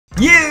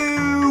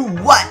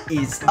What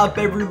is up,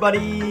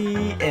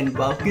 everybody, and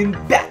welcome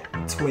back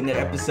to another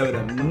episode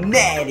of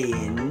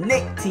Madden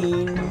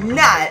 19,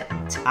 not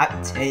top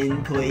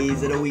 10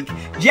 plays of the week.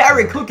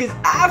 Jared Cook is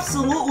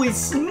absolutely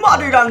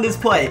smothered on this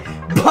play,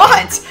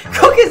 but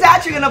Cook is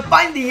actually going to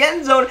find the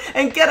end zone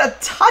and get a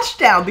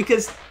touchdown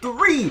because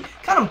three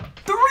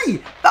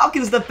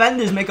Falcons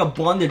defenders make a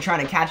blunder trying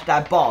to catch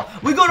that ball.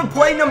 We go to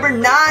play number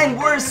 9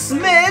 where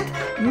Smith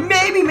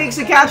maybe makes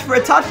a catch for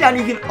a touchdown.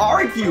 You can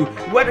argue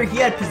whether he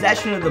had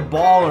possession of the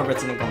ball or if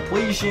it's an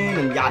incompletion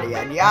and yada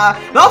yada yada.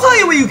 But I'll tell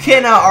you what you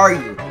cannot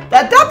argue.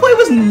 That play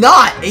was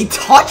not a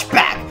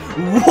touchback.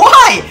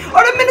 Why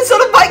are the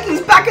Minnesota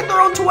Vikings back at their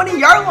own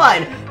 20-yard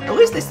line? At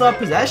least they still have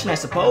possession, I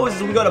suppose,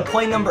 as we go to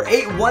play number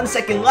 8, 1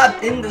 second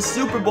left in the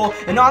Super Bowl.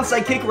 An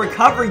onside kick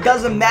recovery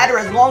doesn't matter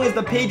as long as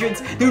the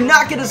Patriots do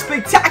not get a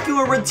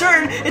spectacular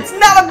return. It's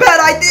not a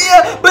bad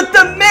idea, but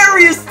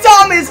Demaryius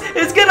Thomas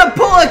is going to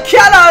pull a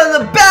cat out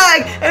of the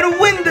bag and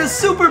win the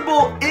Super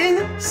Bowl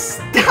in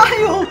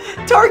style.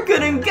 Tark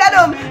couldn't get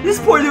him. This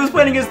poor dude was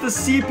playing against the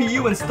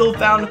CPU and still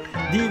found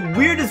the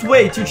weirdest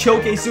way to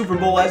choke a Super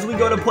Bowl as we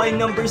go to play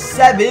number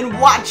 7.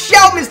 Watch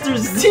out, Mr.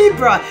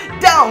 Zebra.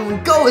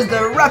 Down goes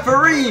the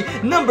referee.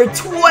 Number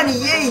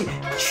 28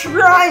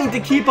 trying to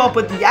keep up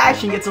with the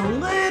action, gets a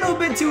little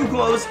bit too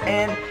close,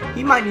 and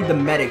he might need the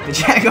medic to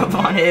check up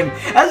on him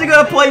as we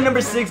go to play number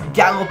 6,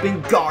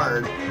 galloping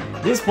guard.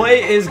 This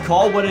play is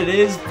called what it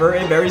is for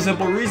a very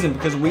simple reason,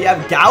 because we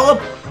have Gallup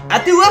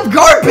at the left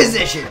guard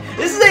position.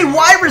 This is a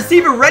wide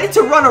receiver ready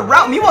to run a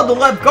route. Meanwhile, the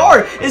left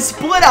guard is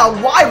split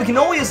out wide. We can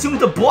only assume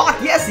to block.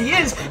 Yes, he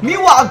is.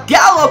 Meanwhile,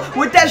 Gallup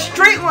with that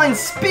straight line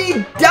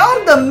speed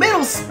down the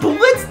middle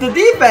splits the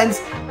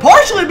defense,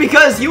 partially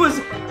because he was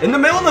in the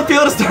middle of the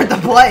field to start the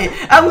play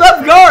at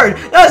left guard.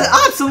 That is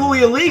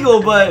absolutely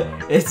illegal, but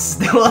it's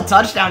still a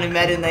touchdown in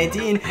Madden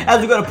 19. As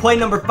we go to play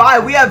number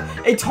 5, we have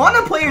a ton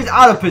of players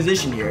out of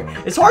position here.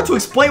 It's hard to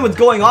explain what's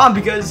going on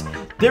because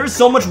there is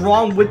so much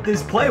wrong with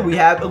this play. We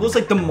have, it looks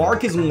like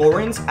DeMarcus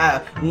Lawrence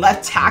at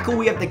left tackle.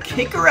 We have the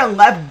kicker at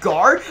left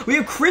guard. We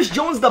have Chris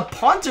Jones, the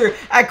punter,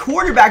 at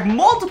quarterback.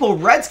 Multiple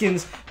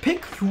Redskins.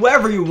 Pick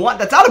whoever you want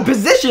that's out of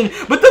position,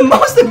 but the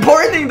most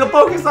important thing to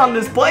focus on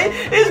this play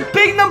is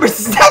big number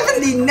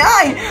 79,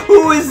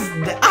 who is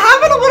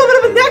having a little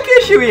bit of a neck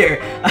issue here.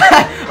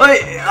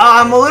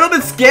 I'm a little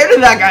bit scared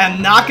of that guy,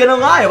 I'm not gonna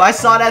lie. If I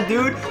saw that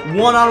dude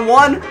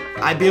one-on-one,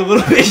 I'd be a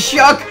little bit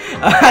shook.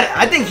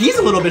 I think he's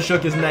a little bit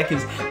shook. His neck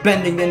is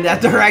bending in that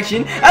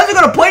direction. As we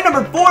go to play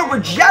number 4, where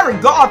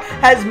Jared Goff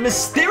has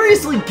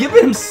mysteriously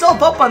given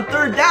himself up on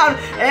 3rd down,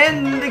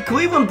 and the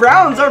Cleveland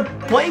Browns are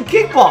playing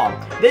kickball.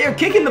 They are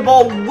kicking the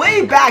ball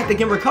way back. They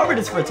can recover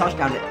this for a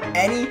touchdown at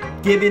any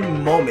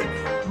given moment.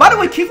 By the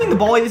way, kicking the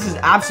ball like this is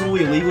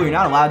absolutely illegal. You're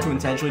not allowed to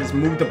intentionally just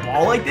move the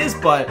ball like this,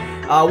 but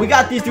we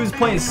got these dudes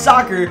playing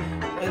soccer.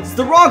 It's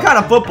the wrong kind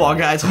of football,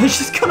 guys. We're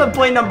just gonna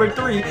play number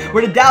 3,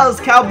 where the Dallas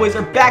Cowboys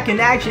are back in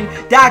action.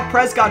 Dak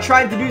Prescott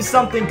trying to do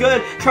something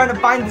good, trying to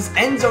find this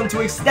end zone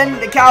to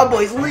extend the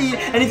Cowboys' lead,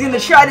 and he's gonna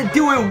try to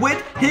do it with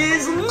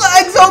his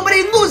legs. Oh, but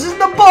he loses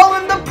the ball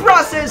in the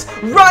process.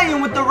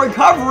 Ryan with the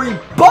recovery,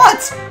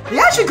 but they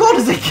actually called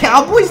it a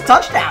Cowboys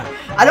touchdown.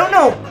 I don't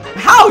know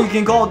how you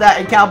can call that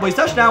a Cowboys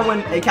touchdown when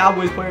a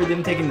Cowboys player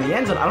didn't take it in the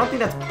end zone. I don't think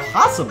that's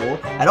possible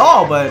at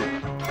all, but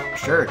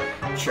sure,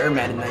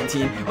 Madden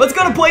 19. Let's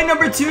go to play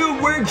number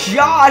 2, where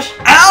Josh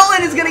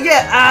Allen is gonna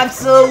get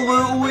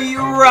absolutely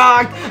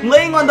rocked.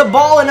 Laying on the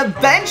ball and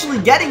eventually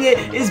getting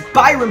it is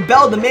Byron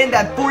Bell, the man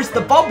that forced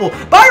the fumble.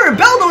 Byron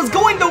Bell, though, is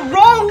going the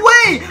wrong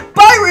way.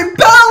 Byron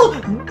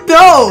Bell!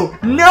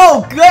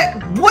 No,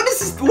 what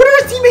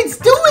are his teammates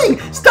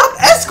doing? Stop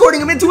escorting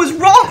him into his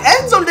wrong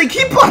end zone. They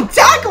keep on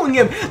tackling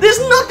him. There's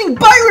nothing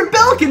Byron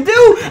Bell can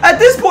do. At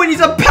this point, he's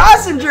a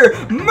passenger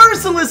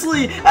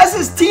mercilessly as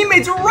his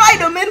teammates ride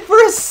him in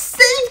for a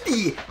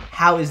safety.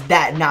 How is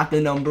that not the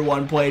number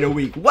 1 play of the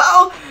week?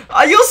 Well,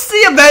 you'll see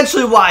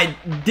eventually why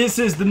this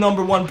is the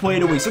number 1 play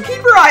of the week. So keep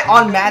your eye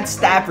on Matt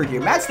Stafford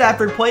here. Matt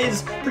Stafford play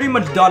is pretty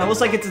much done. It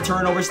looks like it's a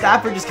turnover.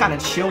 Stafford just kind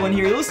of chilling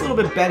here. He looks a little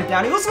bit bent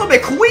down. He looks a little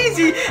bit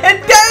queasy.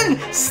 And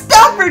then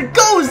Stafford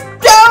goes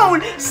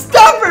down.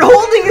 Stafford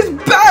holding his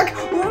back,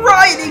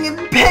 writhing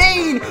in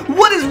pain.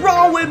 What is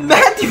wrong with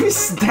Matthew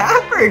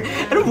Stafford?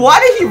 And why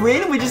did he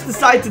randomly just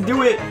decide to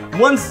do it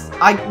once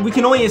we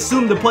can only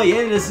assume the play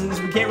in this since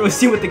we can't really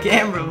see with the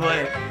camera, but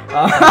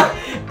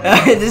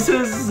this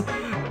is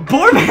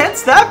poor Matt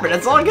Stafford.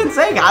 That's all I can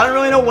say. I don't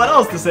really know what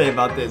else to say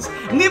about this.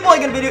 Leave a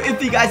like on the video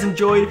if you guys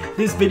enjoyed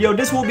this video.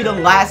 This will be the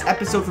last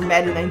episode for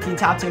Madden 19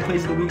 Top 10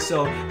 Plays of the Week,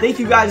 so thank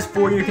you guys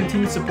for your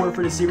continued support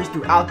for the series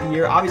throughout the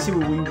year. Obviously,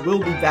 we will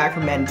be back for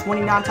Madden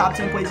 20 not Top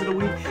 10 Plays of the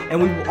Week,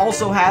 and we will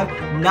also have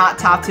not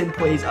Top 10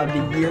 Plays of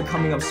the Year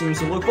coming up soon,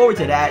 so look forward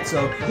to that.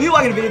 So leave a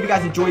like on the video if you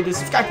guys enjoyed this.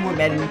 Subscribe for more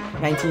Madden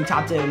 19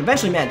 Top 10 and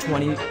eventually Madden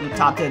 20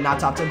 Top 10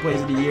 not Top 10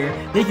 Plays of the Year.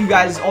 Thank you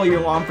guys all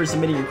year long for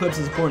submitting your clips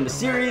and supporting the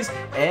series,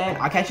 and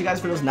I'll catch you guys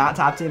for those not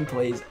Top 10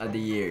 Plays of the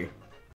Year.